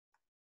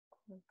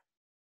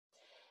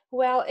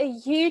Well, a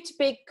huge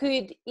big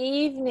good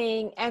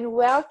evening and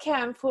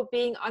welcome for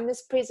being on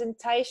this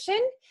presentation.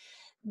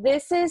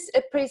 This is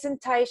a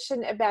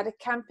presentation about a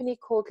company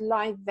called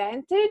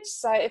LifeVantage.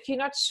 So if you're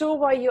not sure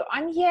why you're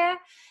on here,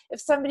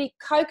 if somebody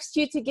coaxed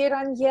you to get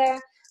on here,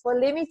 well,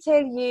 let me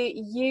tell you,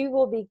 you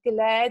will be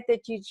glad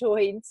that you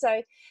joined.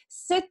 So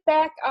sit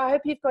back. I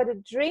hope you've got a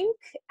drink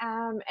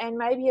and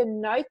maybe a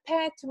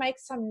notepad to make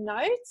some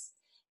notes.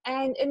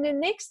 And in the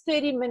next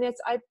 30 minutes,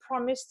 I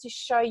promise to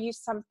show you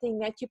something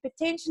that you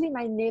potentially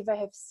may never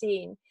have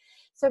seen.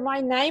 So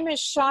my name is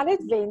Charlotte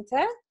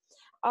Venter.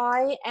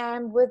 I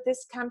am with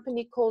this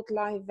company called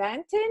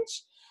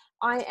LifeVantage.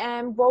 I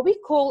am what we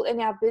call in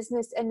our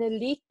business an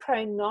Elite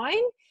Pro 9.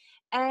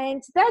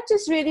 And that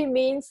just really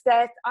means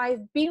that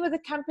I've been with the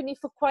company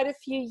for quite a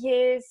few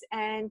years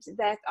and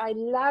that I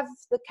love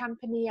the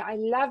company, I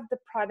love the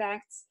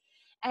products.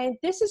 And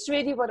this is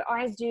really what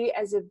I do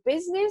as a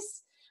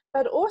business.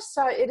 But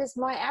also it is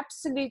my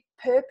absolute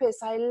purpose.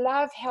 I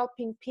love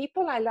helping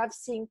people. I love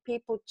seeing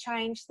people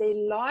change their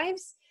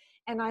lives.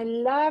 And I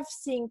love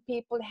seeing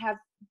people have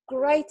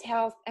great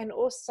health and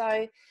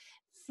also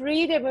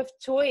freedom of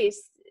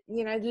choice,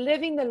 you know,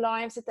 living the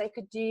lives that they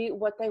could do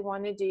what they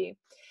want to do.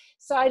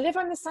 So I live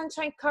on the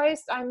Sunshine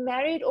Coast. I'm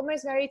married,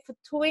 almost married for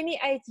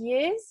 28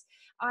 years.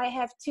 I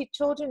have 2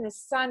 children, a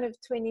son of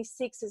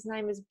 26, his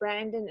name is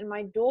Brandon, and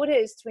my daughter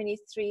is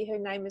 23, her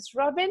name is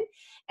Robin.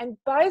 And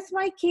both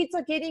my kids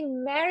are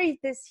getting married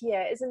this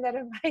year. Isn't that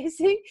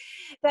amazing?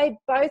 They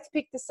both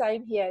picked the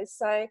same year.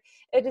 So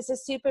it is a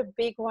super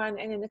big one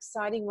and an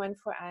exciting one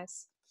for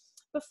us.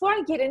 Before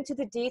I get into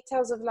the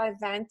details of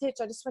LifeVantage,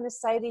 I just want to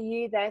say to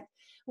you that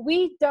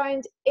we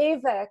don't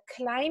ever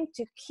claim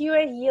to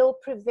cure, heal,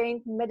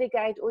 prevent,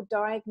 mitigate, or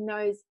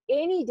diagnose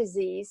any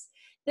disease.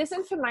 This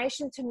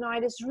information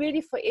tonight is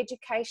really for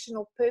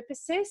educational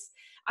purposes.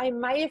 I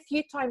may a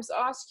few times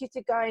ask you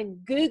to go and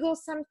Google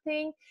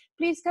something.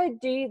 Please go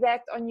do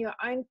that on your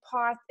own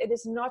part. It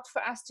is not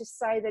for us to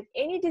say that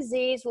any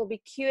disease will be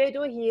cured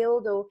or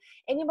healed or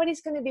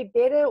anybody's going to be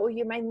better or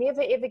you may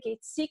never ever get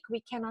sick.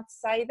 We cannot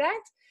say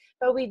that.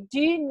 But we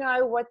do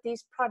know what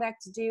these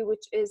products do,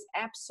 which is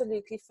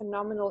absolutely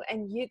phenomenal.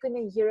 And you're going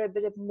to hear a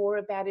bit more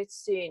about it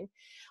soon.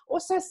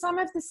 Also, some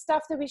of the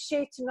stuff that we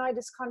share tonight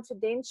is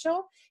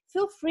confidential.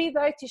 Feel free,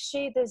 though, to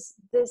share this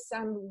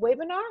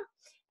webinar.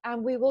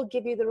 And we will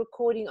give you the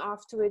recording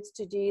afterwards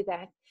to do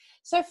that.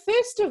 So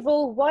first of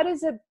all, what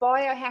is a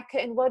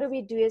biohacker and what do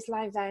we do as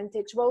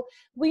LifeVantage? Well,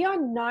 we are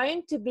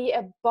known to be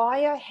a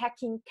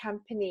biohacking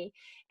company.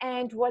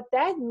 And what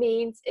that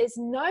means is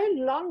no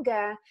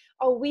longer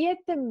are we at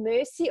the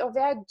mercy of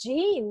our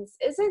genes.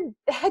 Isn't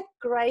that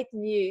great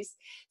news?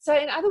 So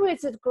in other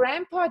words, if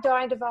grandpa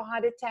died of a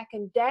heart attack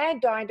and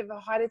dad died of a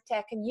heart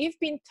attack and you've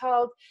been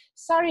told,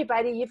 sorry,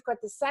 buddy, you've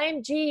got the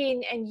same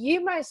gene and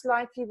you most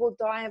likely will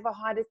die of a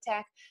heart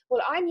attack.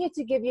 Well, I'm here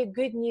to give you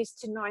good news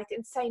tonight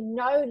and say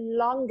no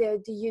longer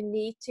do you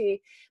need to,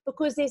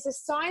 because there's a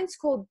science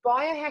called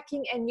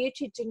biohacking and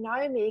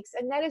nutrigenomics,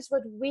 and that is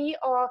what we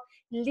are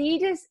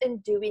leaders in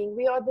doing.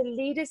 We are the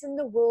leaders in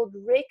the world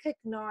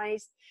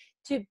recognized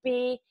to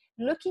be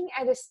looking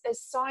at a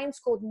science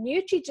called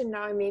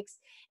nutrigenomics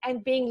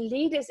and being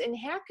leaders in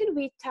how can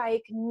we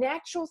take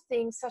natural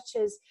things such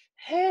as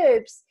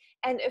herbs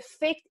and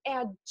affect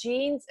our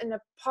genes in a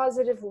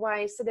positive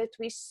way so that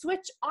we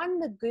switch on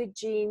the good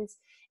genes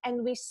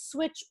and we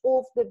switch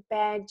off the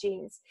bad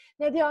genes.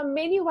 Now, there are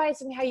many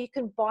ways in how you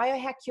can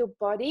biohack your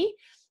body.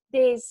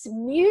 There's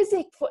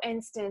music, for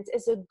instance,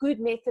 is a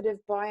good method of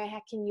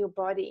biohacking your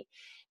body.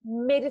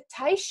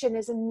 Meditation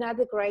is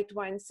another great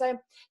one. So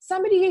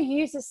somebody who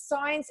uses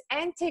science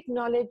and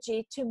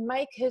technology to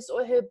make his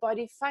or her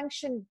body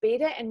function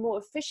better and more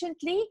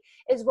efficiently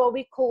is what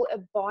we call a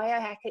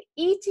biohacker.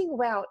 Eating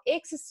well,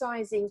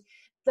 exercising,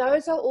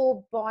 those are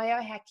all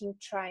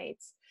biohacking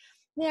traits.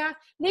 Now,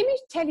 let me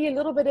tell you a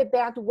little bit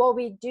about what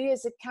we do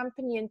as a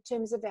company in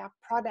terms of our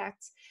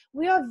products.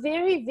 We are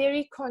very,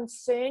 very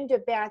concerned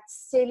about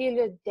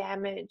cellular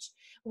damage.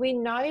 We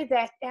know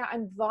that our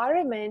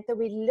environment that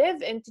we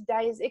live in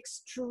today is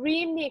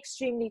extremely,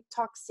 extremely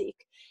toxic,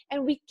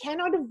 and we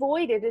cannot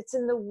avoid it. It's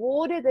in the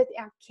water that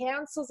our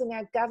councils and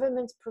our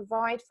governments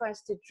provide for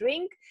us to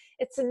drink.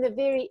 It's in the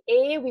very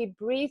air we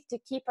breathe to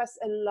keep us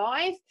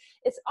alive.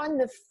 It's on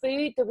the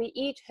food that we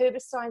eat,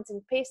 herbicides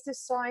and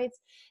pesticides.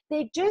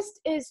 There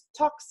just is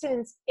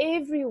toxins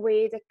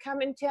everywhere that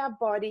come into our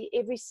body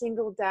every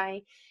single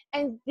day.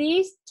 And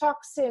these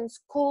toxins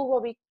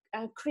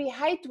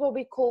create what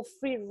we call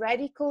free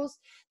radicals.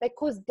 They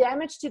cause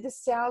damage to the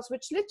cells,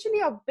 which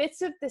literally are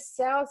bits of the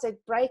cells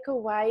that break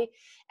away,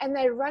 and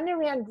they run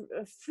around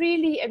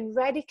freely and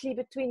radically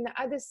between the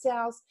other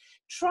cells,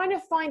 trying to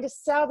find a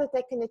cell that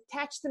they can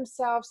attach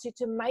themselves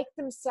to make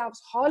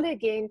themselves whole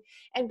again.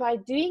 And by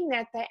doing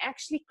that, they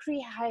actually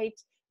create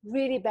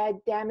really bad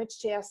damage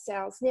to our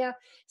cells. Now,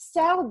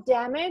 cell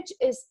damage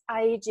is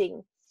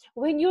aging.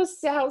 When your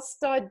cells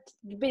start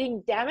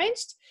being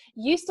damaged,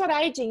 you start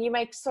aging. You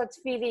may start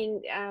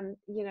feeling,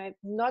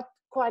 not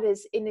quite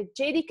as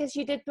energetic as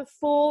you did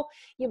before.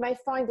 You may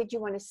find that you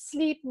want to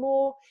sleep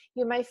more.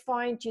 You may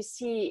find you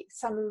see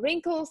some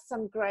wrinkles,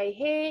 some gray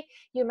hair.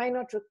 You may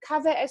not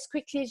recover as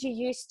quickly as you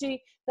used to.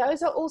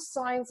 Those are all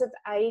signs of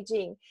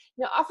aging.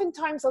 Now,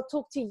 oftentimes I'll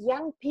talk to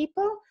young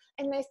people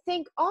and they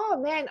think, oh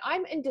man,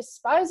 I'm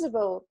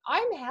indisposable.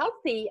 I'm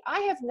healthy.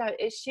 I have no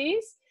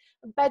issues.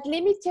 But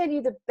let me tell you,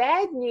 the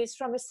bad news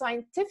from a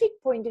scientific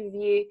point of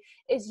view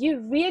is you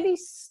really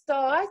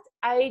start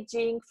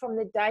aging from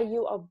the day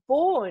you are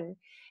born.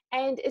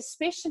 And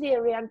especially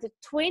around the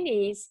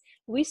 20s,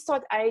 we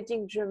start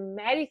aging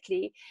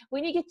dramatically.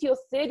 When you get to your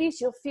 30s,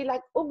 you'll feel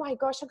like, oh my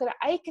gosh, I've got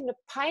an ache and a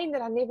pain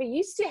that I never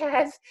used to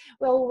have.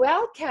 Well,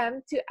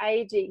 welcome to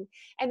aging.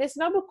 And it's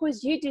not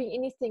because you're doing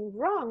anything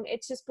wrong.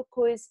 It's just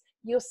because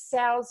your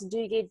cells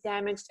do get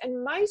damaged.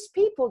 And most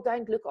people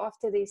don't look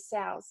after their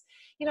cells.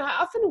 You know, I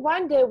often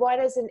wonder, why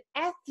does an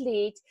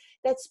athlete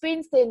that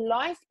spends their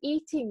life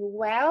eating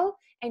well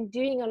and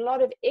doing a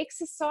lot of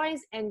exercise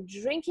and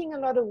drinking a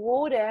lot of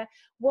water,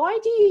 why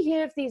do you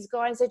hear of these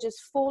guys that just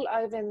fall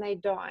over and they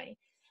die?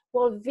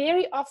 Well,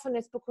 very often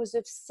it's because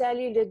of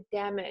cellular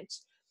damage.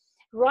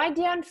 Write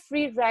down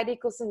free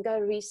radicals and go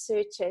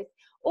research it.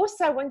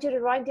 Also, I want you to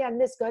write down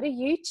this. Go to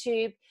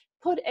YouTube,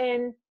 put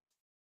in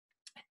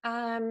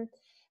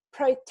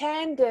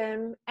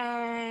Protandim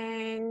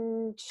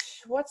and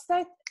what's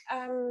that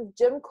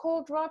gym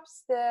called,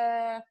 Robs?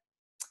 The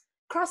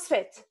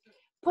CrossFit.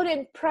 Put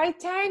in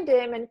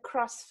Protandim and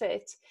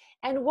CrossFit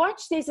and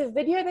watch. There's a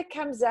video that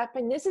comes up,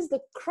 and this is the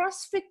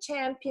CrossFit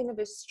champion of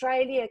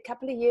Australia a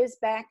couple of years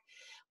back,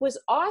 was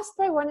asked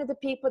by one of the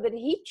people that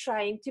he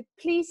trained to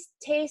please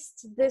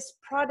test this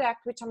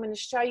product, which I'm going to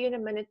show you in a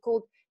minute,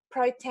 called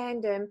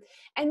Protandim.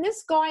 And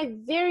this guy,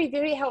 very,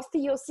 very healthy.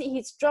 You'll see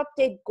he's dropped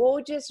dead,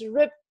 gorgeous,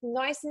 ripped,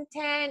 nice and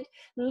tanned,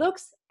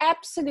 looks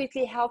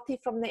absolutely healthy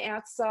from the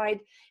outside,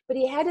 but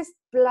he had his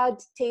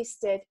blood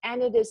tested,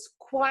 and it is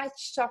quite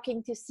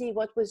shocking to see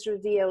what was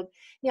revealed.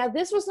 Now,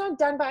 this was not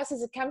done by us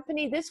as a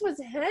company. This was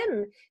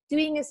him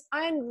doing his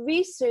own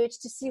research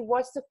to see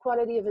what's the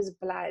quality of his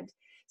blood.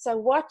 So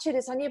watch it.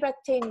 It's only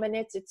about 10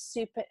 minutes. It's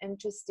super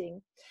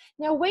interesting.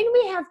 Now, when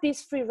we have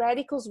these free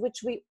radicals,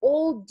 which we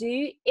all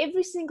do,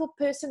 every single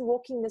person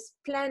walking this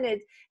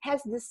planet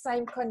has the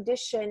same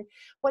condition.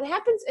 What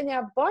happens in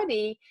our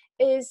body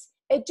is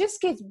it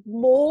just gets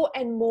more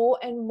and more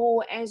and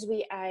more as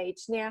we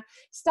age. Now,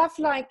 stuff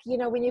like, you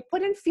know, when you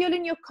put in fuel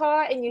in your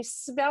car and you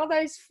smell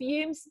those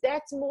fumes,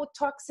 that's more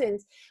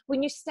toxins.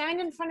 When you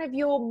stand in front of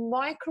your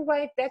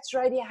microwave, that's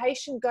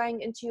radiation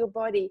going into your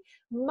body.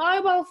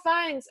 Mobile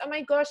phones, oh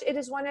my gosh, it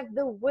is one of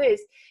the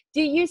worst.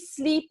 Do you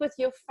sleep with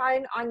your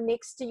phone on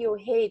next to your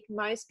head?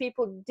 Most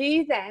people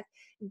do that.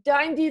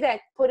 Don't do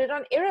that. Put it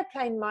on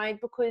airplane mode,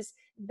 because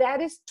that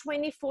is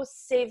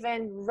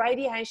 24/7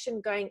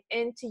 radiation going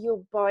into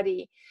your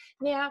body.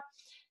 Now,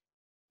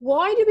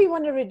 why do we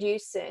want to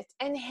reduce it?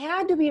 And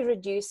how do we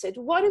reduce it?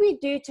 What do we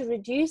do to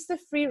reduce the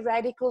free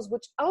radicals,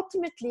 which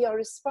ultimately are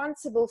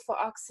responsible for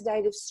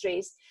oxidative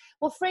stress?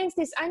 Well, friends,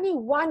 there's only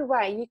one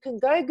way. You can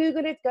go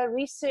Google it, go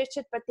research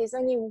it, but there's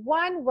only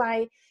one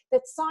way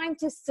that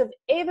scientists have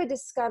ever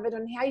discovered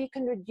on how you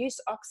can reduce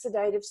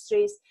oxidative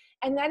stress,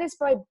 and that is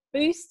by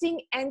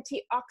boosting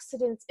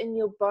antioxidants in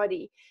your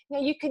body. Now,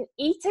 you can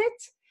eat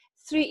it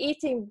through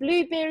eating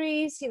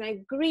blueberries. You know,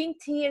 green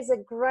tea is a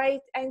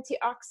great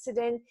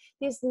antioxidant.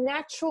 There's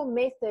natural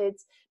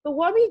methods. But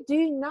what we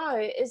do know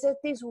is that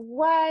there's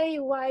way,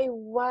 way,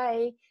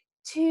 way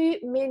too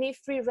many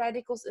free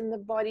radicals in the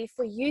body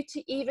for you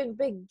to even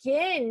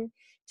begin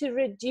to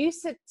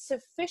reduce it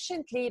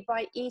sufficiently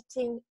by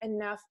eating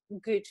enough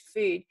good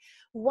food.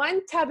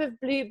 One tub of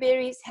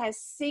blueberries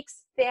has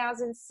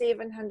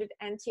 6,700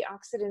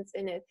 antioxidants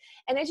in it.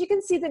 And as you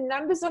can see the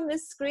numbers on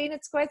this screen,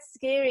 it's quite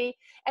scary.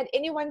 At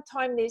any one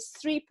time, there's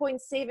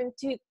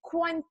 3.72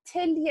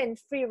 quintillion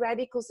free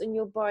radicals in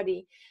your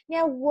body.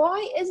 Now,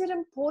 why is it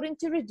important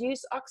to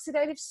reduce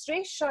oxidative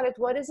stress, Charlotte?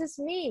 What does this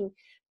mean?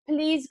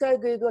 Please go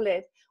Google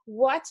it.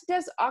 What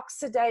does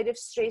oxidative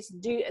stress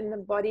do in the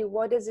body?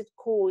 What does it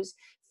cause?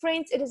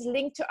 Friends, it is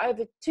linked to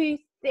over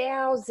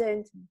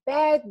 2,000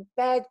 bad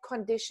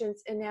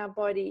conditions in our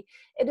body.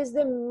 It is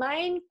the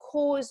main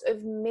cause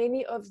of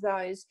many of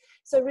those.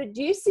 So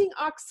reducing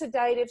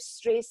oxidative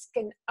stress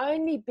can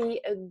only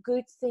be a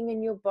good thing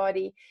in your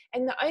body.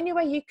 And the only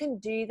way you can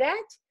do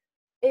that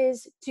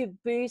is to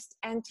boost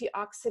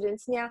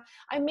antioxidants. Now,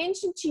 I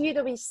mentioned to you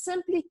that we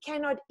simply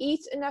cannot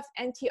eat enough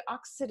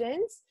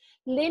antioxidants.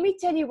 Let me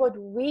tell you what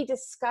we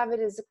discovered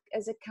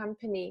as a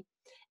company.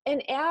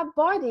 In our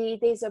body,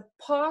 there's a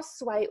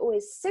pathway or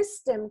a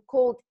system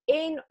called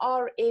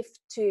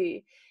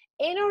Nrf2.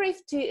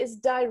 Nrf2 is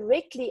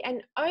directly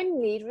and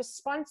only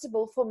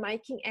responsible for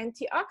making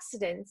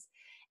antioxidants.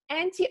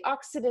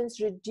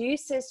 Antioxidants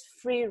reduces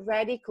free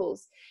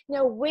radicals.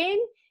 Now, when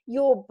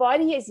your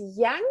body is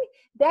young,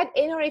 that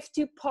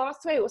NRF2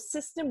 pathway or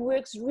system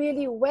works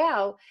really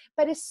well.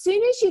 But as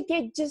soon as you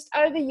get just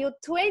over your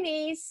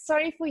 20s,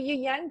 sorry for you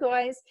young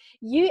guys,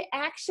 you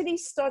actually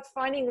start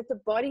finding that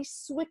the body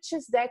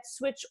switches that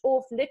switch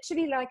off,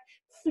 literally like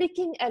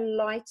flicking a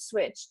light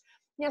switch.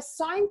 Now,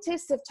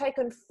 scientists have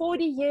taken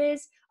 40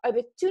 years,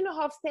 over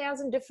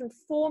 2,500 different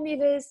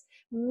formulas,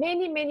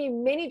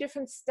 many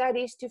different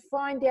studies to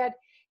find out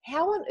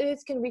how on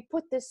earth can we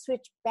put this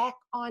switch back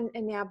on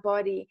in our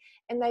body?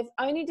 And they've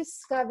only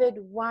discovered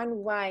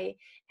one way,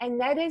 and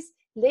that is,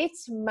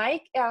 let's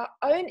make our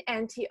own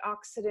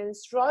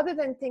antioxidants rather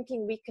than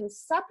thinking we can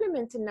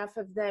supplement enough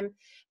of them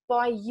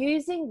by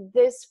using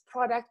this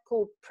product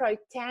called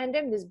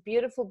Protandim, this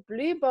beautiful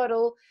blue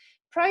bottle,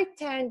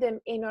 Protandim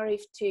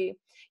Nrf2.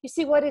 You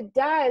see, what it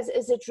does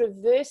is it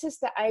reverses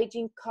the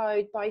aging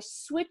code by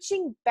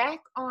switching back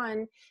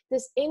on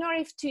this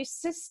Nrf2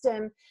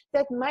 system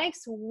that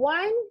makes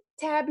one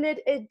tablet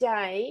a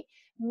day,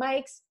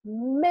 makes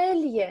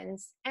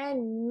millions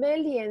and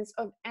millions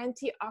of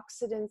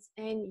antioxidants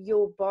in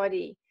your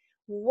body.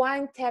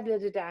 One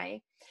tablet a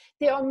day.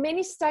 There are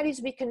many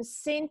studies we can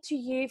send to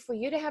you for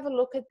you to have a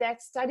look at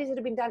that, studies that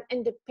have been done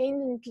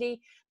independently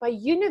by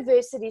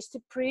universities to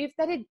prove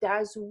that it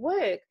does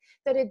work,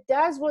 that it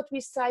does what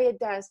we say it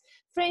does.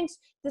 Friends,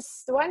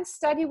 this one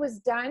study was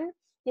done,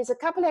 there's a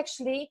couple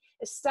actually,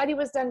 a study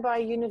was done by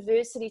a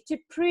university to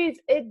prove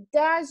it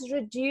does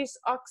reduce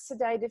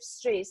oxidative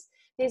stress.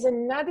 There's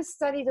another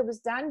study that was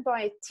done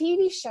by a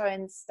TV show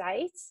in the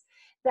States.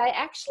 They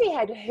actually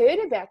had heard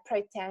about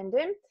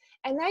Protandim,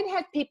 and they'd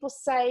had people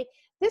say,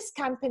 this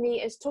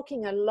company is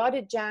talking a lot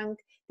of junk.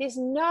 There's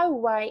no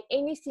way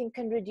anything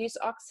can reduce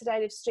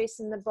oxidative stress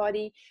in the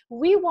body.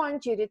 We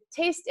want you to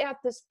test out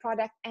this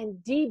product and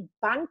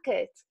debunk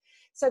it.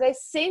 So they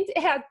sent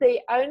out their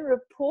own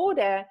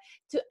reporter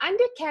to,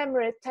 under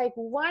camera, take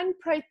one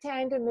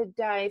Protandim a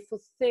day for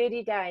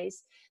 30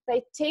 days.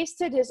 They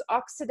tested his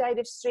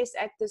oxidative stress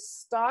at the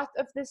start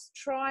of this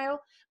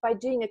trial by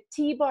doing a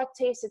T-bar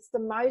test. It's the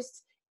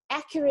most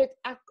accurate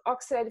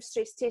oxidative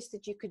stress test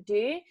that you could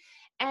do.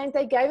 And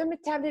they gave him a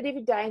tablet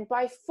every day. And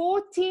by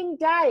 14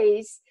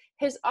 days,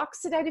 his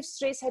oxidative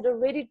stress had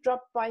already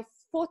dropped by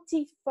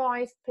 45%.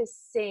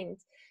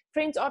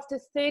 Friends, after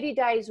 30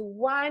 days,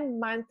 1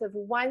 month of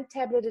one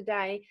tablet a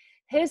day,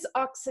 his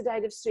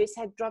oxidative stress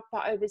had dropped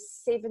by over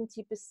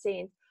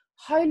 70%.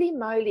 Holy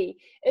moly.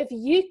 If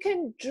you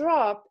can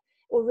drop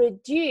or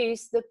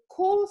reduce the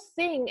core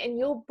thing in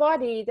your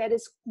body that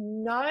is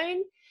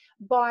known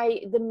by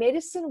the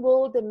medicine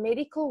world, the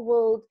medical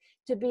world,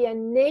 to be a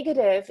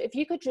negative, if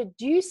you could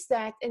reduce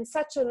that in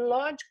such a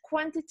large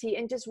quantity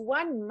in just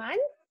 1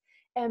 month,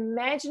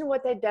 imagine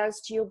what that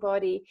does to your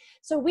body.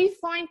 So we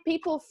find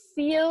people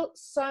feel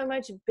so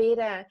much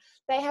better.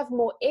 They have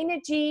more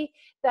energy,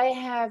 they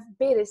have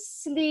better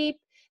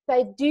sleep,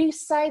 they do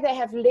say they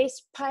have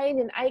less pain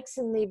and aches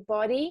in their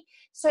body.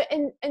 So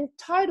in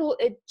total,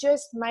 it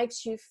just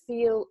makes you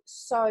feel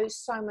so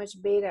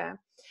much better.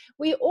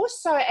 We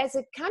also, as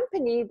a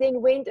company,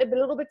 then went a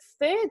little bit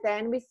further,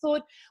 and we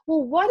thought,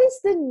 well, what is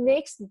the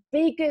next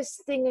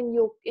biggest thing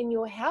in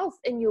your health,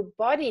 in your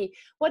body?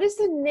 What is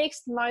the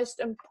next most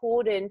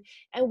important?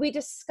 And we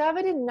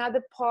discovered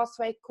another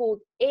pathway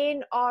called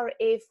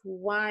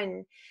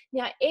Nrf1.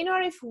 Now,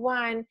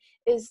 Nrf1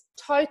 is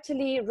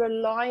totally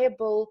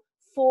reliable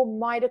for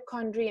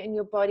mitochondria in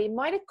your body.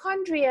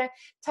 Mitochondria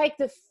take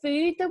the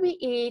food that we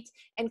eat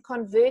and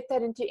convert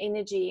that into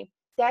energy.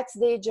 That's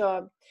their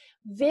job.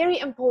 Very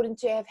important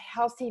to have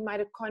healthy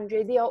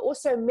mitochondria. There are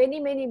also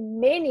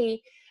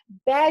many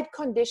bad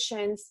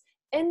conditions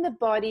in the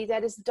body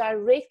that is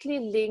directly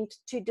linked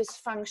to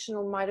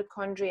dysfunctional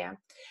mitochondria.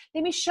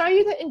 Let me show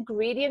you the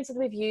ingredients that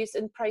we've used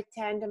in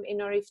Protandim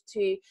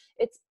Nrf2.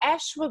 It's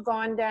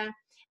ashwagandha,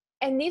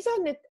 and these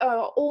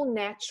are all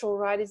natural,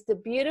 right? It's the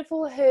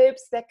beautiful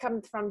herbs that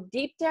come from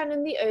deep down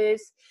in the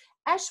earth.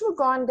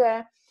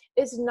 Ashwagandha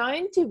is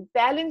known to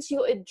balance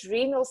your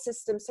adrenal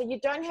system, so you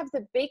don't have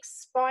the big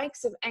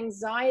spikes of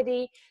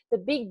anxiety, the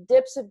big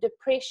dips of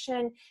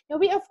depression. Now,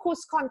 we of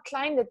course can't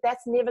claim that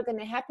that's never going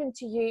to happen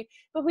to you,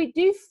 but we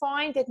do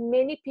find that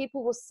many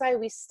people will say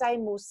we stay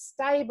more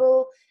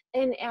stable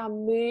in our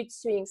mood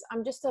swings.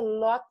 I'm just a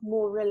lot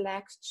more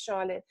relaxed,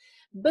 Charlotte.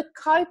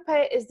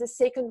 Bacopa is the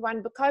second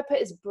one. Bacopa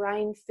is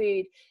brain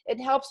food.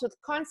 It helps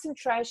with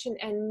concentration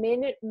and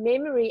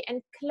memory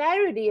and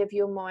clarity of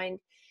your mind.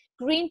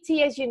 Green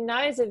tea, as you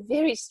know, is a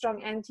very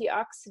strong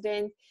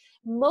antioxidant.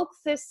 Milk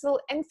thistle,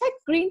 in fact,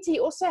 green tea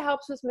also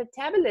helps with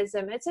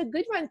metabolism. It's a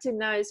good one to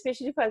know,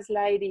 especially for us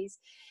ladies.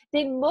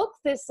 Then milk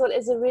thistle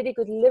is a really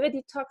good liver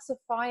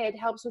detoxifier. It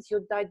helps with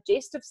your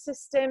digestive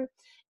system.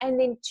 And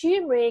then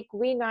turmeric,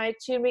 we know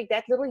turmeric,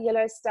 that little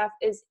yellow stuff,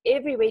 is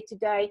everywhere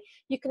today.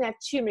 You can have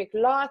turmeric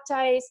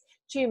lattes,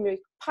 turmeric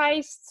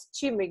pastes,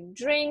 turmeric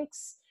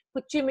drinks,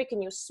 Put turmeric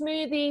in your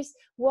smoothies.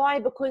 Why?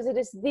 Because it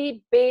is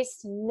the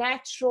best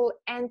natural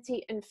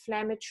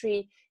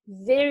anti-inflammatory.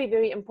 Very,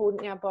 very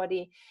important in our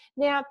body.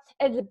 Now,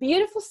 a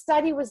beautiful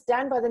study was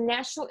done by the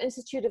National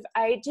Institute of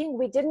Aging.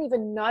 We didn't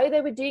even know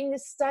they were doing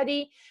this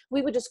study.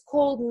 We were just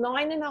called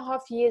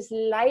 9.5 years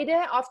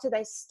later after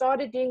they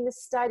started doing the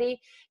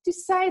study to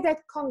say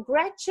that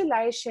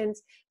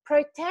congratulations,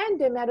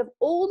 Protandim, out of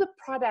all the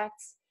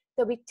products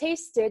that we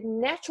tested,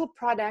 natural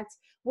products,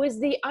 was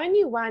the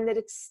only one that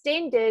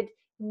extended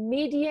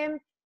medium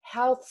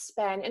health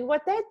span. And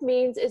what that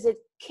means is it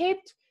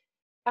kept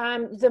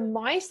the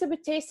mice that were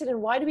tested. And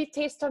why do we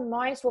test on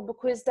mice? Well,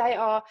 because they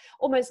are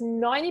almost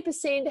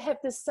 90% have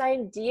the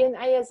same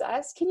DNA as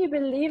us. Can you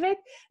believe it?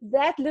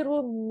 That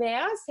little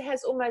mouse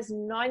has almost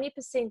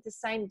 90% the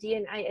same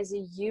DNA as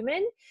a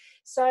human.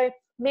 So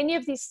many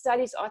of these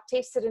studies are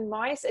tested in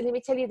mice. And let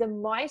me tell you, the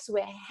mice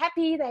were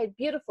happy. They had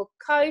beautiful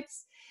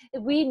coats.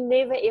 We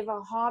never ever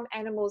harm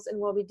animals in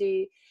what we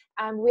do.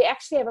 We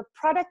actually have a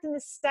product in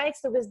the States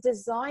that was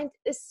designed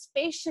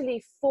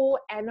especially for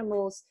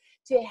animals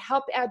to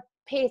help our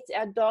pets,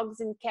 our dogs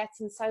and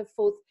cats and so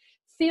forth,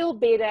 feel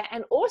better,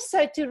 and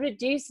also to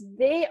reduce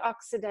their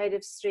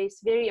oxidative stress.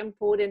 Very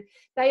important.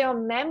 They are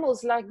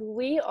mammals like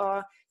we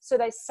are, so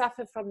they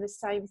suffer from the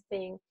same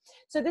thing.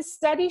 So the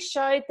study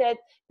showed that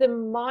the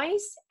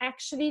mice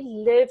actually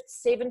lived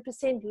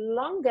 7%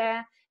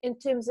 longer in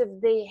terms of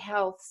their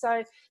health.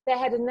 So they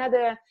had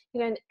another,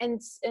 to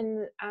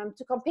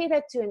compare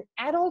that to an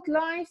adult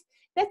life,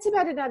 that's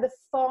about another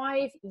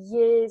 5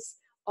 years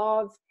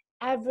of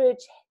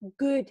average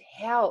good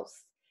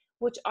health,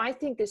 which I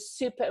think is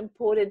super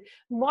important.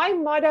 My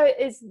motto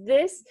is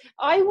this: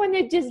 I want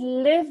to just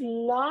live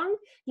long,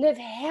 live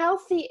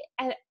healthy,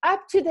 and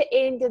up to the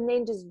end, and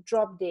then just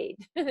drop dead.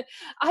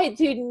 I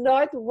do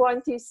not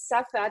want to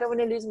suffer. I don't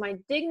want to lose my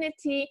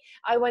dignity.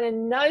 I want to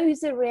know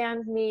who's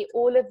around me,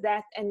 all of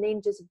that, and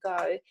then just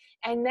go.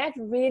 And that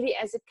really,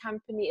 as a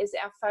company, is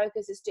our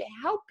focus, is to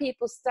help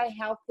people stay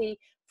healthy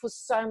for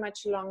so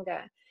much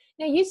longer.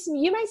 Now,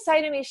 you may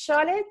say to me,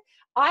 Charlotte,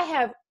 I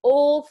have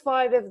all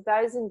 5 of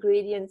those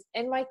ingredients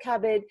in my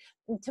cupboard.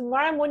 And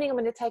tomorrow morning, I'm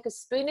going to take a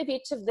spoon of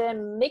each of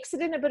them, mix it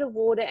in a bit of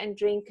water and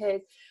drink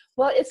it.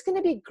 Well, it's going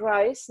to be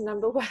gross,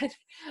 number one.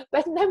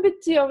 But number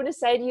two, I want to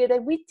say to you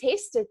that we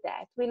tested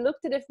that. We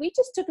looked at if we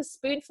just took a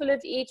spoonful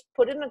of each,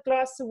 put it in a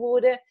glass of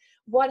water,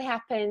 what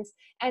happens?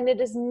 And it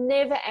is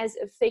never as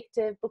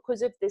effective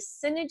because of the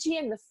synergy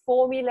and the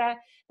formula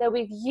that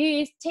we've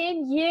used.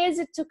 10 years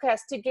it took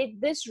us to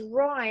get this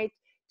right,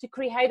 to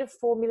create a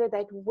formula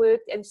that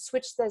worked and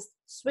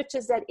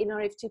switches that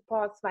Nrf2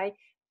 pathway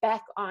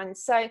back on.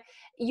 So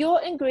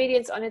your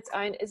ingredients on its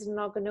own is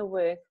not going to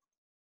work.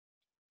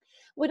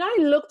 When I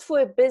looked for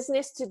a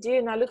business to do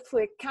and I looked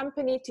for a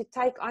company to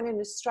take on in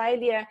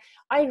Australia,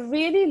 I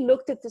really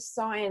looked at the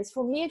science.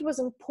 For me, it was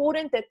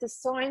important that the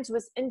science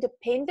was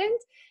independent.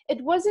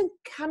 It wasn't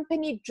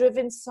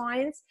company-driven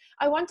science.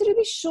 I wanted to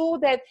be sure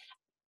that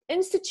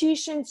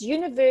institutions,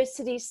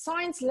 universities,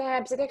 science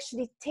labs had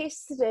actually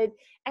tested it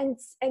and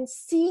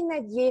seen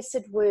that yes,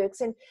 it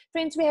works. And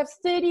friends, we have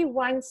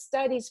 31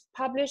 studies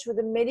published with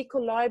the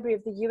Medical Library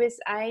of the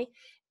USA.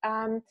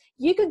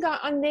 You can go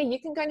on there, you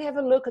can go and have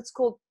a look. It's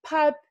called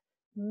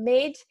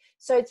PubMed.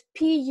 So it's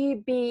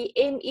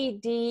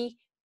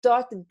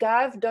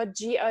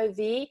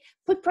PUBMED.gov.gov.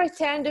 Put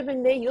Protandim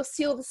in there, you'll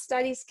see all the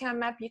studies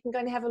come up. You can go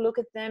and have a look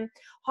at them.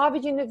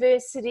 Harvard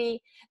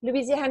University,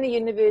 Louisiana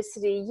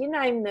University, you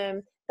name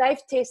them.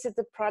 They've tested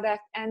the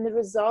product and the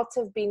results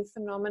have been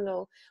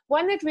phenomenal.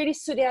 One that really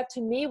stood out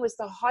to me was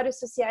the Heart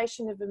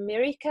Association of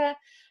America.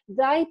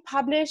 They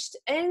published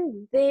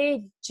in their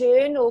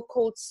journal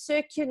called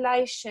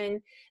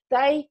Circulation,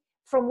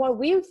 from what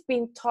we've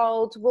been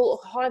told, will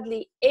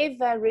hardly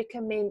ever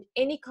recommend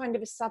any kind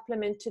of a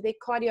supplement to their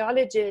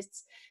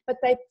cardiologists. But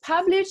they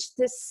published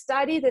this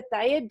study that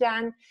they had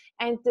done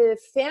and the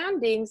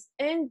findings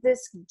in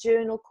this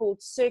journal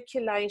called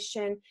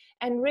Circulation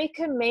and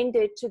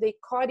recommended to their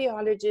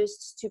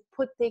cardiologists to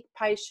put their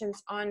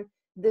patients on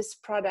this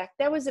product.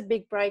 That was a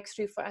big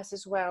breakthrough for us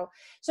as well.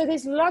 So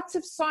there's lots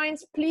of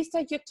science. Please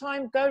take your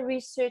time, go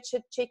research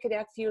it, check it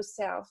out for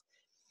yourself.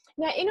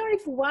 Now,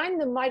 Nrf1,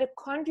 the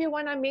mitochondria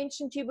one I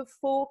mentioned to you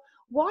before,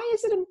 why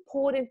is it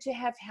important to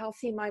have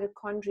healthy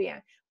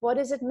mitochondria? What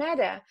does it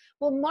matter?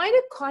 Well,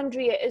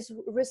 mitochondria is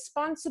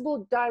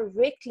responsible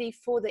directly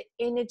for the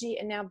energy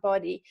in our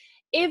body.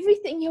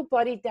 Everything your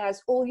body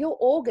does, all your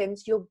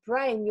organs, your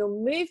brain, your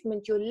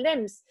movement, your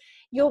limbs,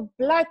 your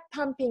blood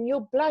pumping,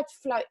 your blood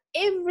flow,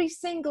 every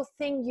single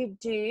thing you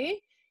do,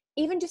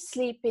 even just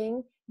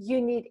sleeping,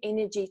 you need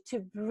energy. To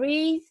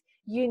breathe,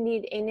 you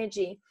need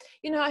energy.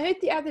 You know, I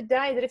heard the other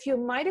day that if your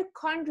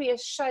mitochondria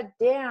shut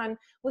down,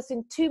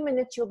 within 2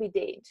 minutes, you'll be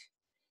dead.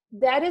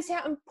 That is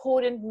how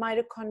important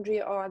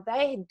mitochondria are.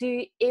 They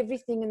do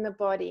everything in the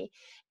body.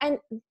 And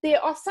there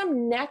are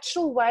some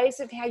natural ways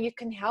of how you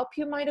can help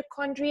your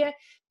mitochondria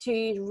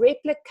to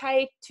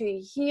replicate, to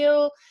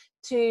heal,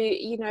 to,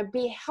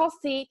 be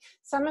healthy.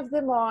 Some of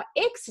them are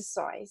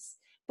exercise,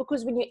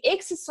 because when you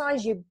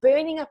exercise, you're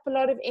burning up a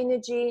lot of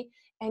energy.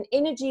 and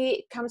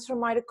energy comes from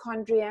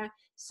mitochondria.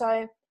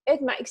 So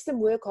it makes them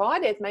work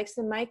harder, it makes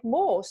them make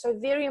more. So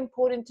very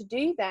important to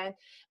do that.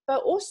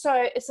 But also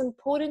it's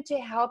important to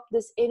help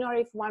this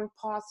NRF1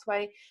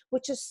 pathway,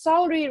 which is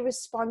solely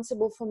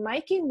responsible for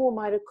making more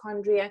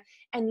mitochondria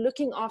and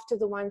looking after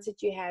the ones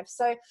that you have.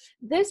 So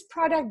this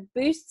product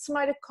boosts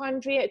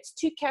mitochondria. It's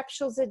 2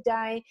 capsules a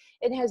day.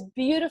 It has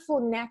beautiful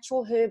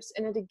natural herbs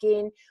in it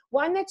again.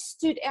 One that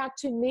stood out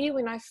to me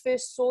when I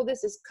first saw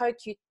this is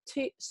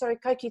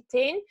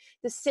CoQ10,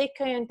 the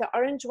second, the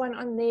orange one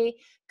on there.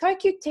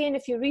 CoQ10,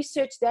 if you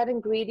research that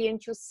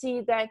ingredient, you'll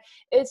see that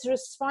it's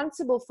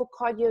responsible for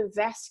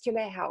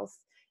cardiovascular health.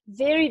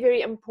 Very,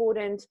 very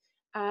important.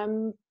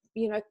 You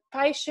know,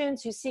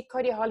 patients who see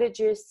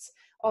cardiologists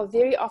are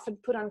very often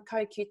put on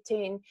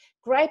CoQ10.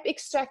 Grape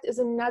extract is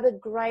another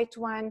great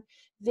one,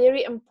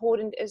 very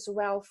important as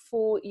well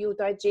for your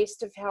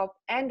digestive health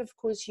and of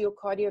course your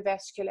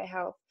cardiovascular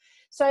health.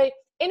 So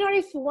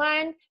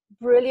NRF1,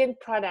 brilliant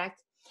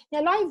product.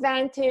 Now,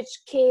 LifeVantage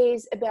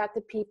cares about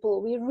the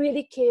people. We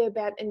really care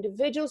about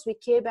individuals. We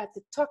care about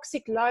the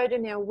toxic load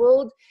in our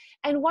world.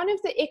 And one of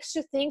the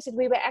extra things that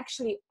we were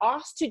actually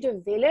asked to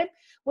develop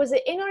was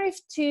the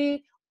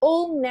NRF2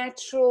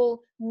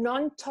 all-natural,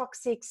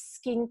 non-toxic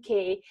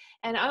skincare.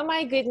 And oh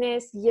my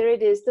goodness, here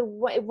it is.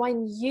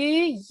 When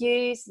you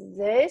use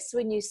this,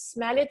 when you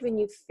smell it, when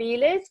you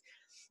feel it,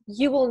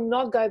 you will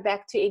not go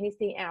back to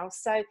anything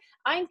else. So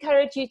I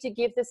encourage you to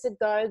give this a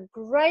go.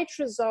 Great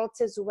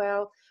results as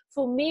well.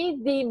 For me,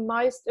 the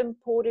most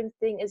important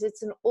thing is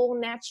it's an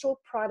all-natural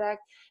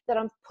product that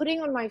I'm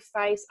putting on my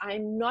face.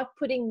 I'm not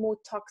putting more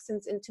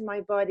toxins into my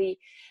body.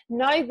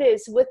 Know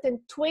this, within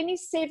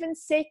 27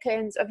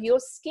 seconds of your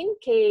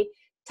skincare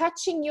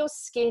touching your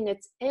skin,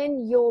 it's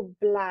in your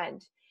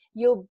blood.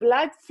 Your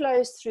blood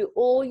flows through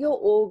all your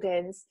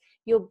organs.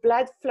 Your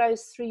blood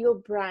flows through your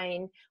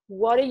brain.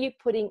 What are you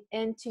putting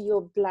into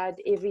your blood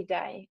every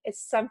day?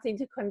 It's something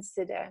to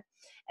consider.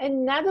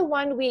 Another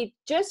one, we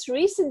just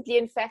recently,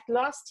 in fact,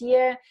 last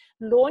year,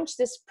 launched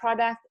this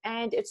product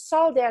and it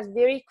sold out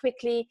very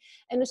quickly.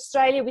 In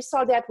Australia, we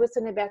sold out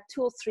within about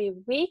 2 or 3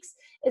 weeks.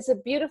 It's a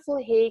beautiful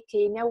hair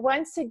care. Now,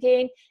 once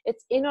again,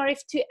 it's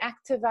NRF2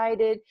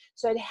 activated,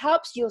 so it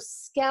helps your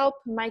scalp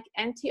make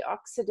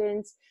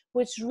antioxidants,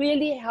 which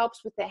really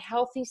helps with a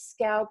healthy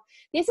scalp.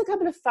 There's a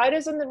couple of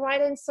photos on the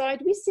right-hand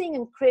side. We're seeing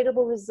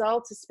incredible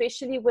results,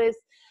 especially with,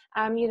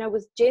 you know,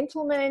 with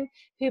gentlemen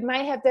who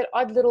may have that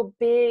odd little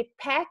bare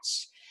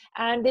patch.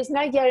 There's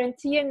no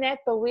guarantee in that,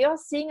 but we are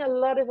seeing a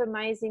lot of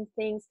amazing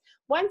things.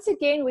 Once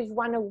again, we've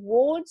won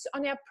awards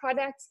on our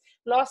products.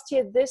 Last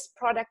year, this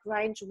product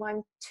range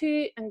won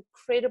 2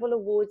 incredible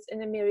awards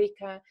in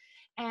America.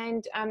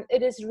 And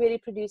it is really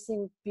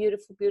producing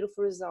beautiful,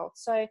 beautiful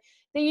results. So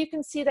there you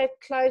can see that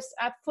close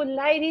up. For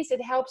ladies,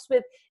 it helps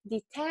with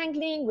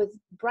detangling, with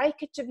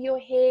breakage of your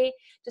hair,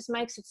 just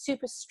makes it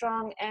super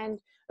strong. And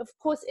of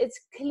course, it's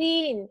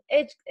clean.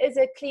 It is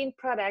a clean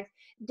product.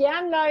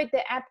 Download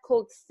the app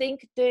called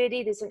Think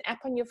Dirty. There's an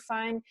app on your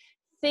phone.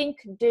 Think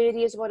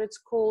Dirty is what it's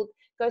called.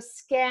 Go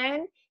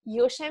scan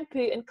your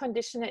shampoo and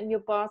conditioner in your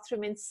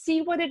bathroom and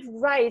see what it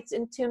rates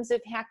in terms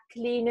of how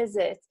clean is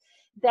it.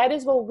 That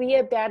is what we're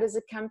about as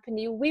a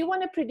company. We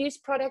want to produce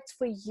products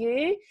for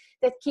you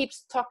that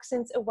keeps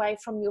toxins away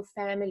from your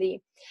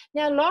family.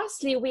 Now,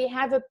 lastly, we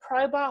have a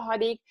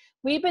probiotic.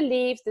 We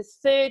believe the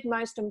third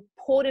most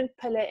important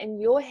pillar in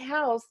your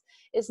health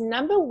is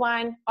number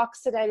 1,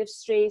 oxidative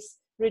stress,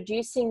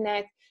 reducing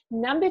that.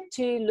 Number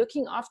 2,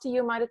 looking after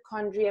your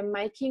mitochondria,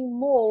 making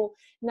more.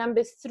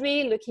 Number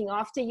 3, looking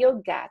after your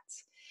gut.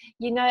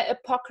 You know,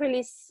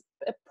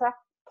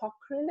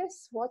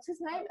 what's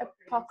his name?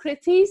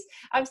 Hippocrates.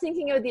 I'm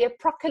thinking of the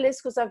Apocalypse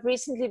because I've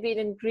recently been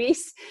in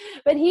Greece.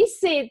 But he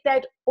said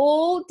that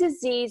all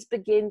disease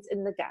begins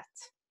in the gut.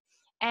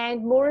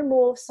 And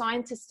more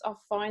scientists are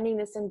finding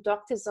this and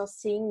doctors are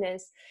seeing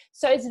this.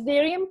 So it's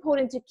very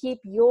important to keep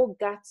your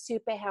gut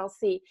super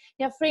healthy.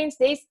 Now, friends,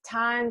 there's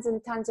tons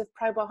and tons of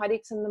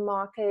probiotics in the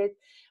market.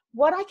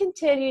 What I can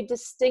tell you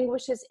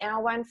distinguishes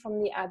our one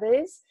from the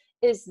others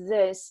is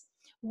this.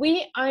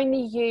 We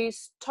only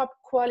use top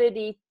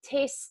quality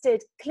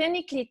tested,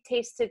 clinically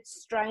tested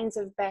strains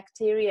of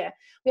bacteria.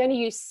 We only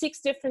use 6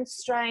 different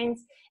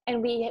strains,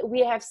 and we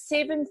have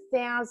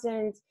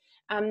 7,000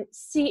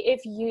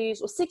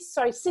 CFUs, or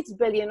 6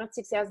 billion, not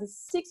 6,000,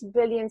 6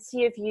 billion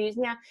CFUs.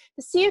 Now,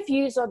 the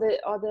CFUs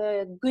are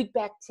the good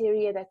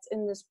bacteria that's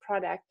in this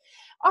product.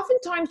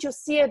 Oftentimes, you'll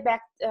see a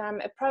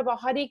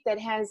probiotic that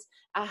has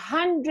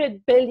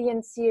 100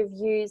 billion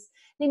CFUs.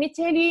 Let me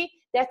tell you,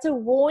 that's a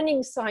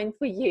warning sign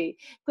for you,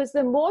 because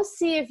the more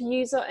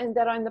CFUs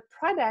that are in the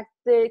product,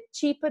 the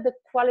cheaper the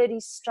quality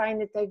strain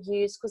that they've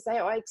used, because they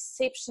are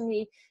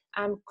exceptionally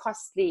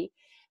costly.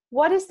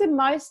 What is the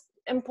most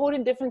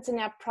important difference in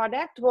our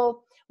product?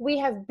 Well, we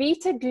have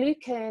beta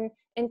glucan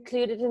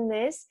included in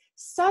this.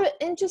 So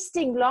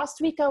interesting. Last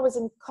week I was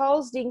in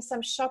Coles doing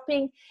some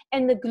shopping,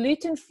 and the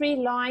gluten-free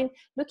line,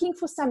 looking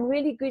for some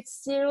really good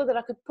cereal that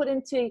I could put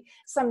into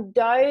some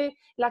dough,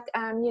 like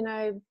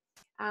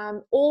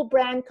all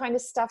brand kind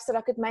of stuff so that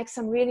I could make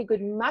some really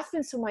good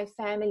muffins for my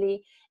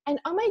family. And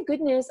oh my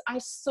goodness, I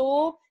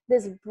saw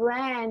this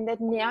brand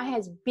that now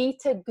has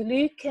beta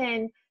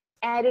glucan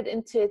added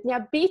into it.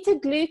 Now, beta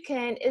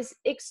glucan is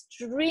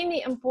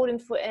extremely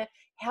important for a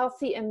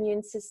healthy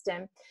immune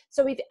system.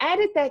 So we've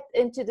added that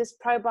into this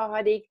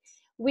probiotic.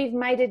 We've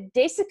made a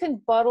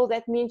desiccant bottle.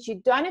 That means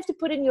you don't have to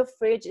put it in your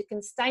fridge. It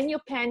can stay in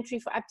your pantry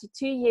for up to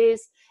 2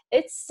 years.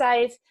 It's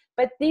safe.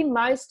 But the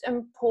most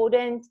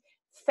important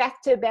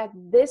factor about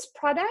this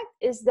product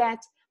is that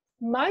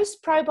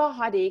most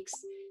probiotics,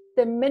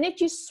 the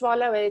minute you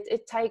swallow it,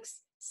 it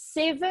takes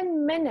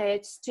 7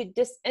 minutes to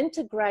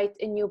disintegrate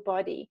in your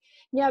body.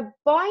 Now,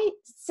 by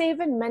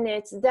 7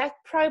 minutes, that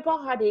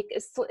probiotic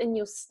is still in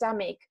your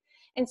stomach.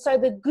 And so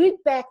the good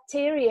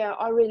bacteria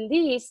are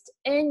released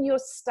in your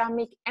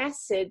stomach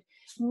acid.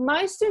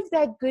 Most of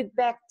that good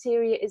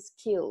bacteria is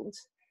killed.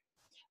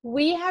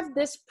 We have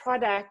this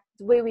product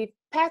where we've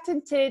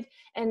patented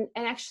and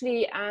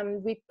actually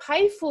we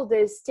pay for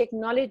this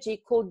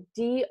technology called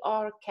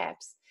DR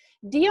caps.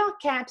 DR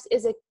caps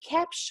is a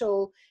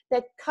capsule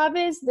that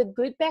covers the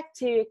good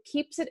bacteria,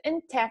 keeps it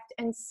intact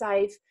and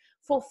safe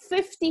for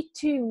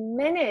 52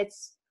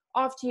 minutes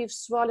after you've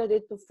swallowed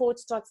it before it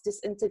starts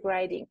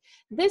disintegrating.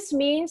 This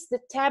means the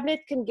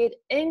tablet can get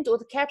in, or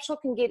the capsule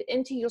can get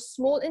into your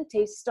small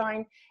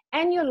intestine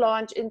and your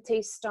large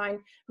intestine,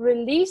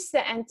 release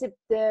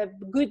the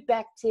good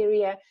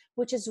bacteria,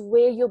 which is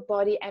where your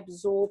body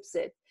absorbs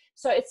it.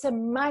 So it's a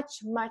much,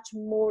 much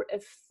more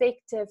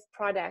effective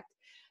product.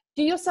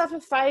 Do yourself a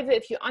favor,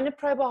 if you're on a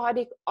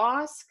probiotic,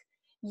 ask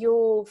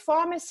your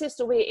pharmacist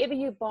or wherever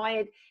you buy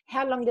it,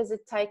 how long does it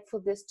take for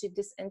this to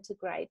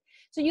disintegrate?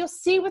 So you'll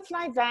see with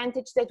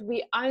LifeVantage that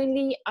we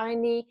only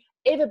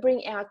ever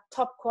bring out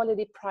top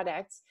quality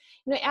products.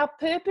 You know, our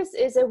purpose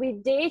is that we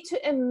dare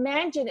to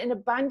imagine an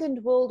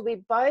abundant world where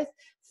both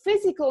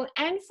physical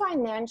and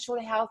financial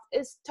health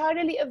is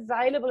totally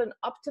available and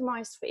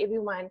optimized for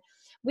everyone.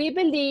 We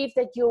believe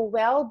that your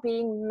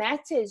well-being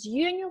matters.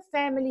 You and your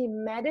family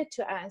matter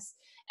to us.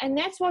 And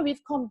that's why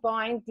we've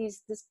combined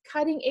this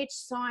cutting-edge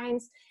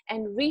science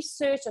and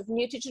research of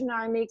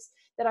nutrigenomics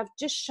that I've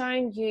just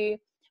shown you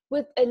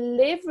with a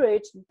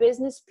leveraged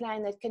business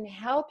plan that can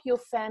help your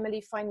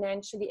family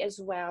financially as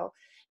well.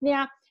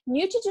 Now,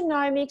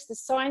 nutrigenomics, the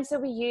science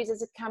that we use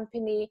as a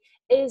company,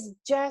 is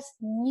just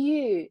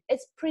new.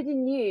 It's pretty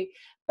new.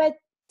 But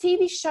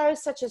TV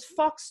shows such as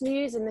Fox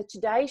News and the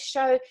Today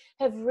Show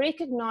have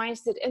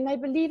recognized it, and they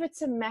believe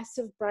it's a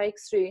massive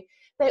breakthrough.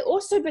 They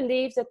also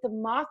believe that the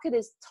market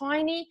is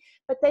tiny,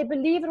 but they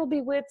believe it'll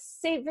be worth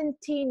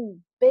 $17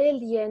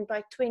 billion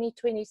by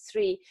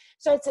 2023.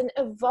 So it's an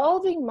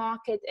evolving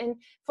market. And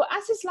for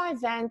us as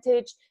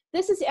LifeVantage,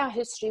 this is our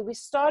history. We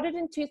started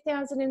in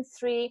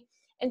 2003.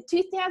 In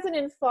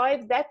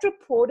 2005, that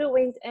reporter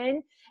went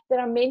in that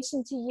I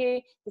mentioned to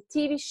you. The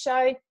TV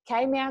show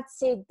came out,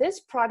 said this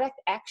product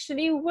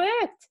actually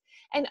worked.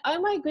 And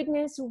oh my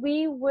goodness,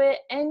 we were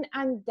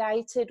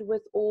inundated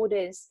with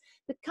orders.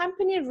 The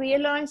company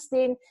realized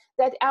then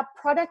that our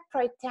product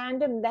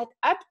Protandim, that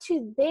up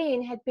to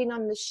then had been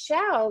on the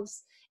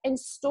shelves in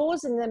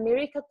stores in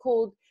America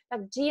called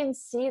like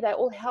GNC, they're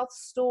all health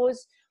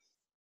stores,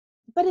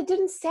 but it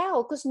didn't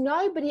sell because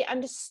nobody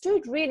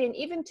understood really. And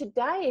even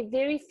today,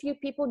 very few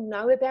people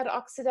know about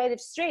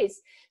oxidative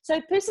stress. So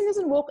a person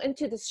doesn't walk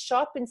into the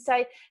shop and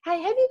say,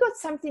 hey, have you got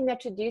something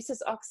that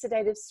reduces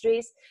oxidative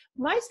stress?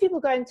 Most people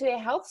go into a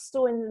health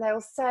store and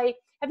they'll say,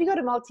 have you got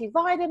a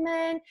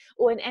multivitamin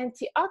or an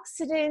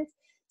antioxidant?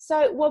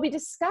 So what we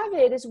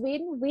discovered is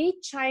when we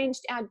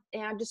changed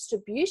our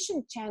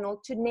distribution channel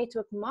to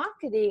network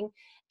marketing,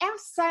 our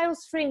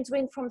sales friends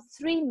went from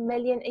 3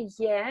 million a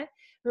year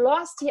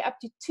last year up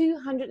to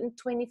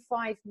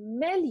 225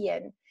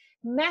 million.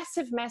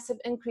 Massive, massive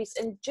increase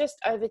in just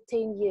over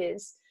 10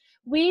 years.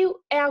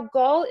 Our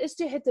goal is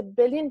to hit $1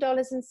 billion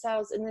in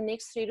sales in the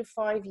next 3 to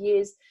 5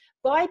 years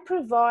by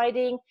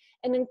providing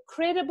an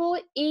incredible,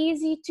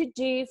 easy to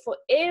do for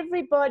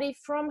everybody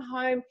from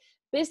home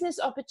business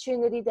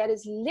opportunity that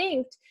is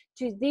linked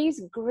to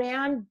these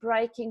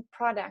groundbreaking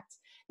products.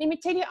 Let me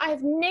tell you, I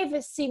have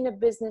never seen a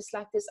business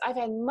like this. I've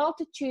had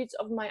multitudes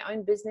of my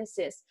own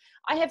businesses.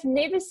 I have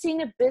never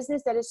seen a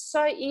business that is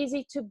so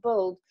easy to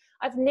build.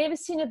 I've never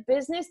seen a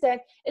business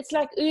that it's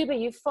like Uber.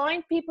 You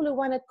find people who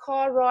want a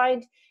car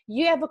ride.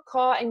 You have a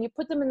car and you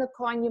put them in the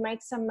car and you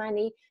make some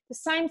money. The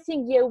same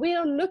thing here. We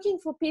are looking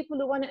for people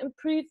who want to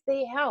improve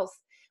their health.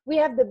 We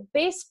have the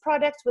best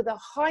products with the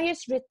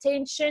highest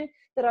retention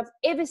that I've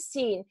ever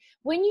seen.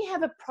 When you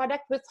have a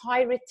product with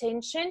high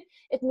retention,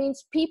 it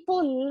means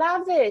people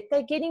love it.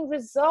 They're getting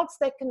results.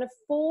 They can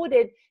afford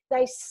it.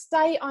 They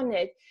stay on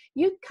it.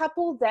 You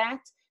couple that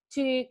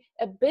to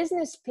a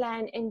business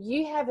plan and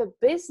you have a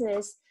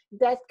business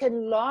that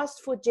can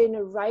last for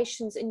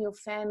generations in your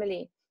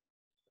family.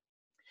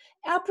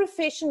 Our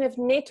profession of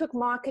network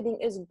marketing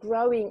is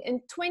growing. In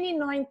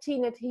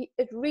 2019,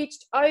 it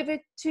reached over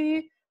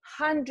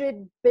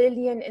 200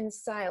 billion in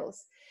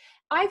sales.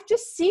 I've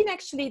just seen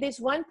actually there's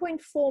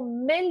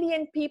 1.4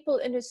 million people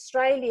in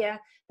Australia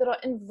that are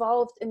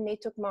involved in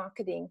network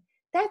marketing.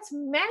 That's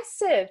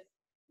massive,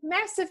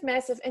 massive,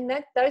 massive. And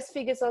that those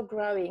figures are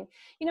growing.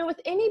 You know,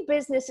 with any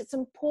business, it's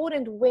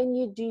important when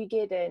you do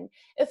get in.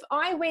 If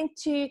I went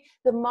to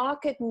the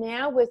market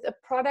now with a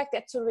product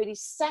that's already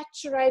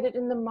saturated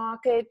in the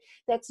market,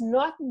 that's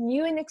not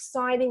new and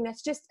exciting,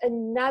 that's just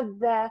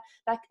another,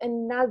 like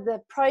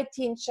another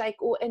protein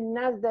shake or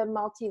another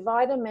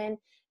multivitamin,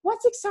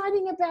 what's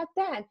exciting about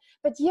that?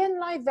 But here in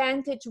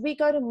LifeVantage, we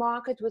go to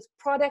market with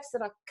products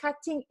that are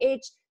cutting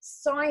edge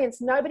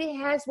science. Nobody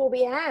has what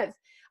we have.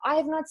 I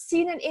have not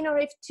seen an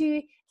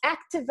Nrf2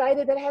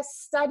 activator that has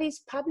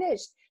studies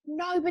published.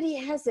 Nobody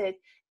has it.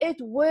 It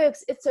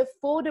works. It's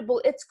affordable.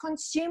 It's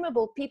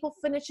consumable. People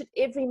finish it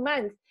every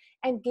month.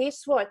 And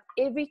guess what?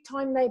 Every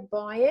time they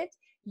buy it,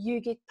 you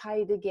get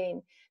paid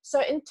again.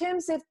 So in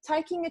terms of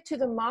taking it to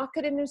the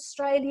market in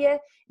Australia,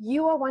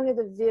 you are one of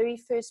the very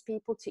first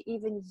people to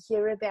even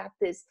hear about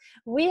this.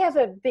 We have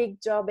a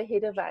big job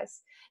ahead of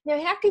us.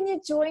 Now, how can you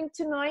join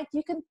tonight?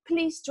 You can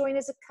please join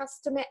as a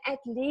customer at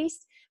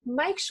least.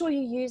 Make sure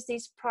you use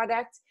these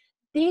products.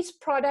 These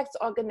products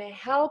are going to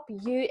help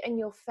you and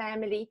your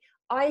family.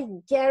 I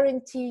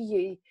guarantee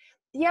you.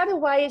 The other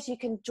way is you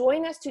can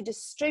join us to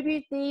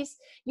distribute these.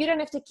 You don't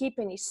have to keep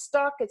any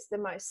stock. It's the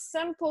most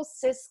simple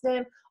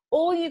system.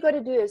 All you got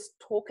to do is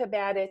talk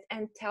about it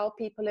and tell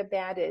people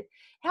about it.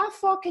 How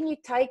far can you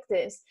take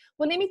this?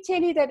 Well, let me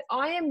tell you that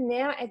I am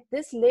now at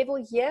this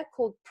level here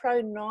called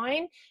Pro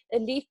 9,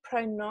 Elite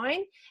Pro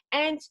 9.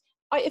 And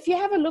if you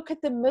have a look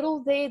at the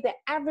middle there, the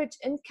average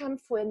income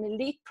for an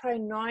Elite Pro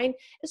 9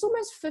 is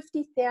almost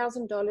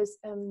 $50,000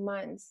 a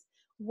month.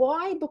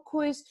 Why?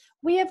 Because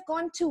we have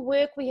gone to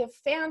work, we have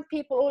found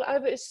people all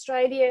over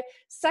Australia,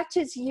 such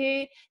as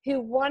you,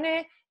 who want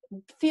to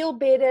feel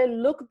better,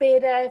 look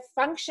better,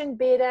 function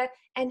better,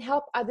 and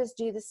help others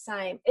do the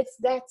same. It's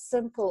that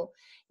simple.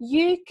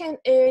 You can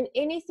earn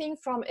anything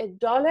from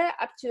 $1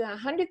 up to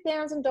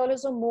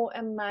 $100,000 or more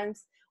a month.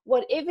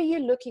 Whatever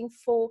you're looking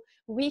for,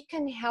 we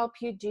can help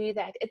you do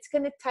that. It's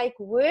going to take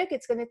work,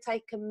 it's going to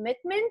take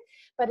commitment,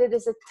 but it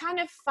is a ton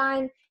of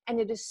fun and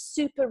it is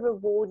super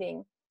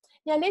rewarding.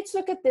 Now let's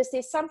look at this.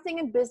 There's something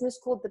in business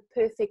called the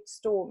perfect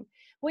storm.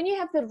 When you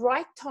have the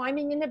right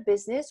timing in a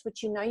business,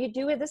 which you know you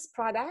do with this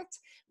product,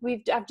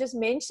 I've just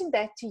mentioned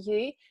that to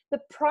you, the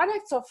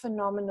products are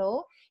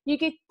phenomenal. You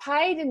get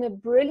paid in a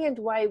brilliant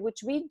way, which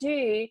we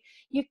do.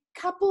 You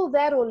couple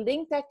that or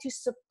link that to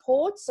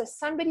support. So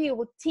somebody who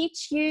will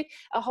teach you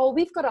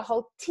we've got a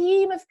whole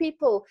team of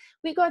people.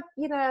 We got,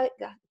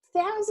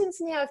 thousands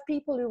now of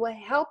people who will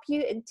help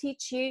you and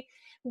teach you.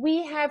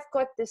 We have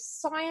got the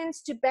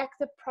science to back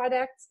the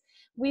products.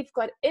 We've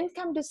got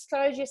income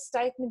disclosure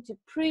statement to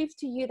prove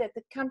to you that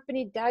the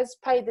company does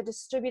pay the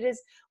distributors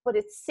what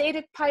it said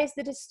it pays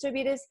the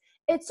distributors.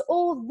 It's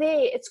all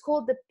there. It's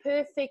called the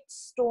perfect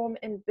storm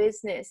in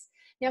business.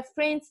 Now,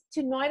 friends,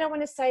 tonight I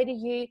want to say to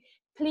you,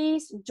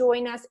 please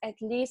join us at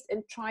least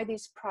and try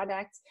these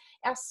products.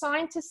 Our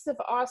scientists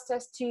have asked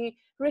us to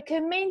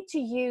recommend to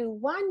you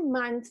 1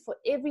 month for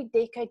every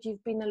decade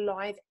you've been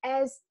alive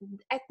at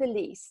the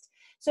least.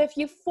 So if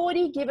you're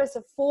 40, give us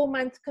a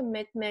 4-month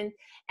commitment.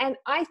 And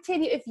I tell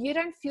you, if you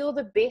don't feel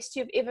the best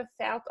you've ever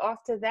felt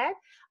after that,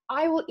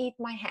 I will eat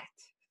my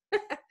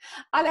hat.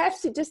 I'll have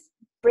to just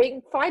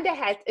find a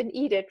hat and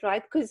eat it,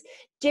 right? Because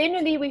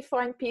generally we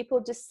find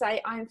people just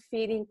say, I'm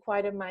feeling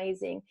quite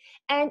amazing.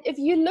 And if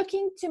you're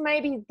looking to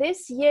maybe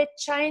this year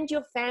change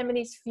your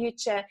family's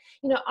future,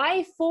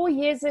 I 4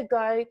 years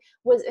ago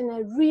was in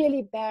a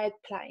really bad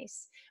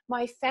place.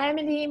 My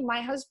family,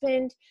 my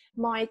husband,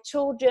 my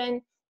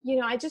children,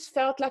 I just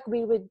felt like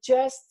we were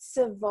just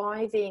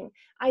surviving.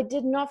 I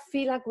did not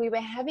feel like we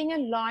were having a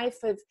life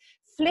of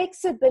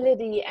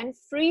flexibility and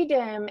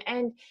freedom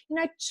and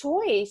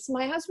choice.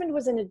 My husband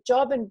was in a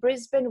job in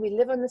Brisbane. We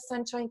live on the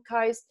Sunshine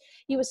Coast.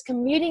 He was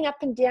commuting up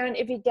and down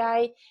every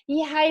day.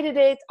 He hated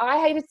it. I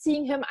hated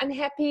seeing him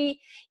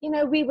unhappy.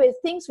 We were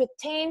things were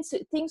tense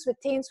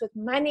with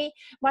money.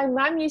 My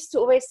mum used to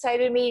always say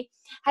to me,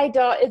 hey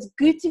doll, it's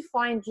good to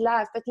find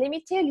love, but let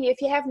me tell you,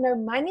 if you have no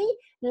money,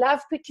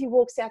 love quickly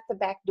walks out the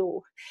back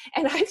door.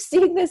 And I've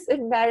seen this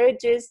in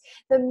marriages.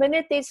 The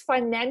minute there's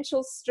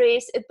financial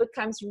stress, it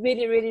becomes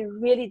really, really,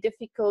 really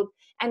difficult,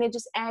 and it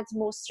just adds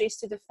more stress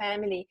to the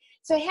family.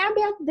 So how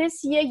about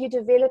this year you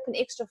develop an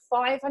extra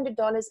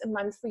 $500 a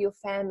month for your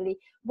family?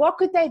 What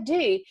could they do?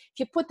 If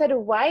you put that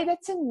away,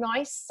 that's a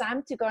nice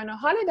sum to go on a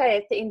holiday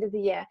at the end of the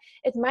year.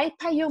 It may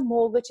pay your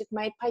mortgage, it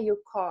may pay your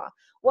car.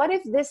 What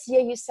if this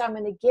year you say, I'm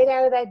going to get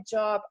out of that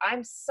job,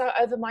 I'm so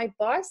over my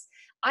boss,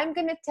 I'm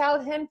going to tell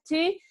him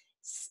to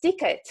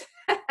stick it.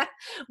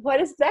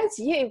 What if that's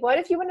you? What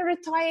if you want to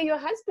retire your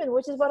husband,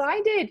 which is what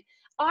I did?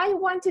 I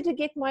wanted to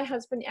get my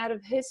husband out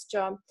of his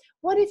job.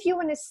 What if you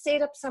want to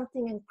set up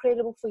something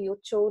incredible for your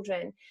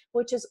children,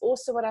 which is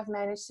also what I've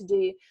managed to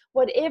do.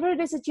 Whatever it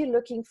is that you're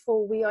looking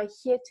for, we are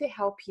here to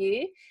help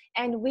you,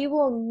 and we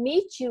will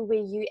meet you where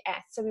you're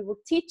at. So we will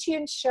teach you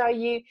and show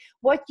you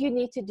what you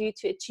need to do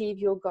to achieve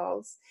your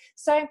goals.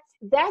 So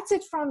that's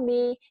it from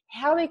me.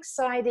 How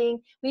exciting.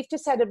 We've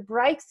just had a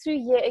breakthrough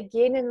year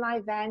again in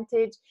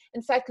LiveVantage.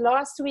 In fact,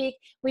 last week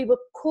we were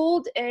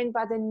called in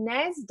by the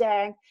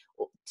NASDAQ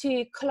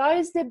to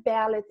close the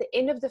bell at the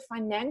end of the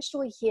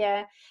financial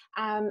year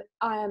in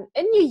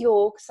New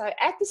York. So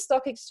at the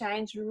stock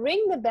exchange,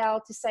 ring the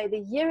bell to say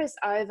the year is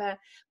over,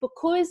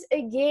 because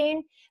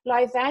again,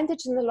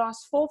 LiveVantage in the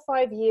last 4 or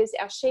 5 years,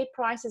 our share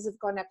prices have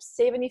gone up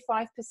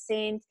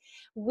 75%.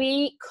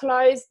 We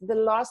closed the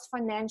last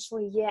financial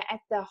year at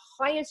the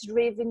highest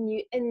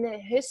revenue in the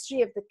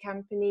history of the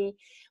company.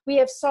 We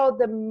have sold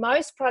the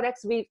most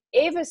products we've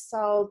ever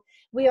sold.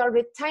 We are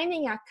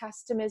retaining our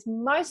customers.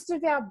 Most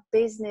of our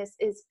business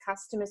is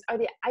customers.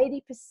 Over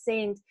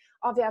 80%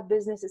 of our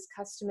business is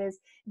customers.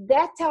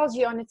 That tells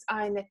you on its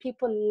own that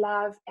people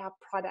love our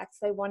products.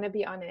 They want to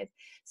be on it.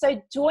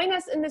 So join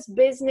us in this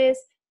business.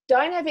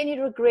 Don't have any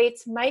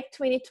regrets. Make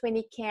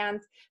 2020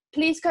 count.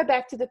 Please go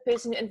back to the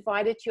person who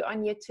invited you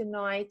on here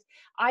tonight.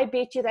 I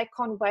bet you they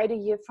can't wait to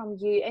hear from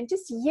you and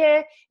just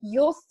hear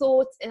your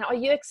thoughts. And are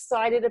you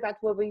excited about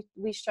what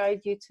we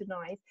showed you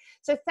tonight?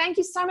 So thank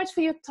you so much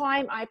for your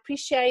time. I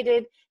appreciate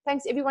it.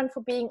 Thanks everyone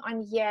for being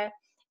on here.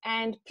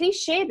 And please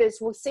share this.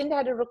 We'll send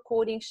out a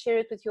recording. Share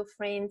it with your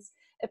friends.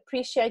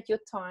 Appreciate your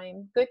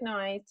time. Good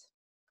night.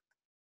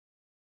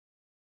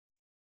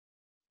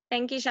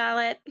 Thank you,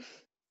 Charlotte.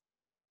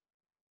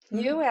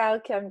 You're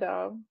welcome,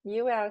 dog.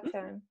 You're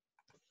welcome.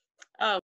 Oh.